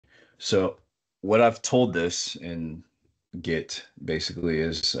So what I've told this in Git basically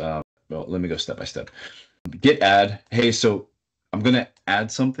is, well, let me go step by step. Git add, hey, so I'm gonna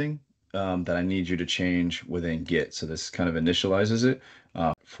add something that I need you to change within Git. So this kind of initializes it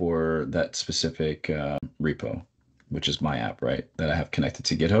for that specific repo, which is my app, right? That I have connected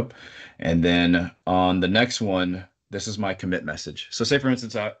to GitHub. And then on the next one, this is my commit message. So say for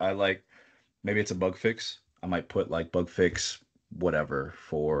instance, I like maybe it's a bug fix. I might put like bug fix whatever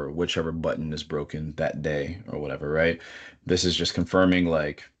for whichever button is broken that day or whatever, right? This is just confirming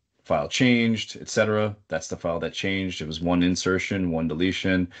like file changed, etc. That's the file that changed. It was one insertion, one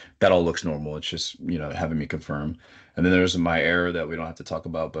deletion. That all looks normal. It's just, having me confirm. And then there's my error that we don't have to talk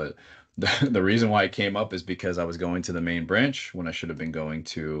about, but the reason why it came up is because I was going to the main branch when I should have been going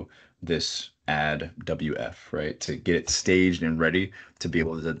to this add WF, right? To get it staged and ready to be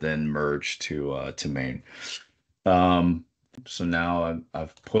able to then merge to main. Um, so now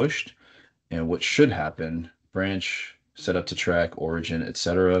I've pushed, and what should happen, branch set up to track origin,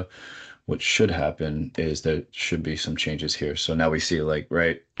 etc. What should happen is there should be some changes here. So now we see like,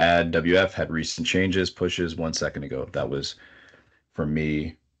 right, add WF had recent changes, pushes 1 second ago. That was for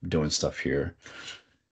me doing stuff here.